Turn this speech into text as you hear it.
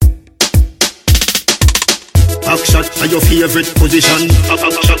Back shot to your favorite position. Back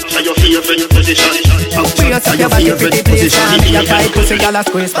shot to your favorite position. Back shot to your favorite position. Your tight pussy gyal a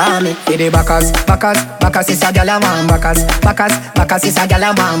squeeze for me. Hit the backers, backers, backers is a gyal a man. Backers, backers, backers is a gyal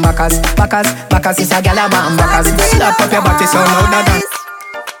a man. Backers, backers, backers is a gyal a man. Backers, slap up your body so louder than.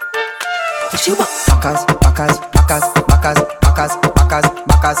 Backers, backers, backers, backers, backers, backers,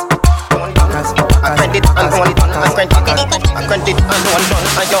 backers. I credit and one done. I credit and one done.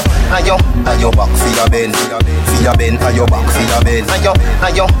 Ayo back for your bend, for your bend. Ayo back for your bend. Ayo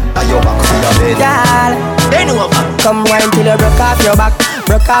back for your bend. Girl, bend over. Come wine till you broke off your back,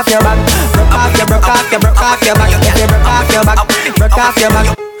 broke off your back, broke off your, broke off your, broke off your back. If you broke off your back, broke off your back.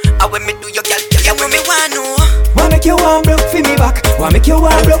 I want me do your girl, you want me want no. Wanna make you want broke for me back. Wanna make you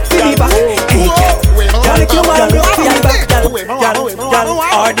want broke for me back. Hey girl, wanna make you want broke for me back.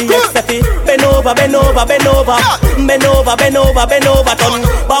 RDX Seti, bend over, bend over, bend over, bend over, bend over, bend over, turn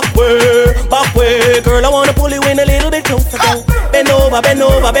back way, girl. I wanna pull you in a little bit closer, girl. Bend over, bend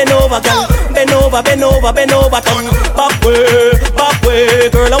over, bend over, girl. Bend over, bend over, bend over, turn back way,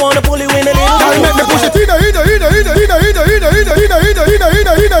 girl. I wanna pull you in a little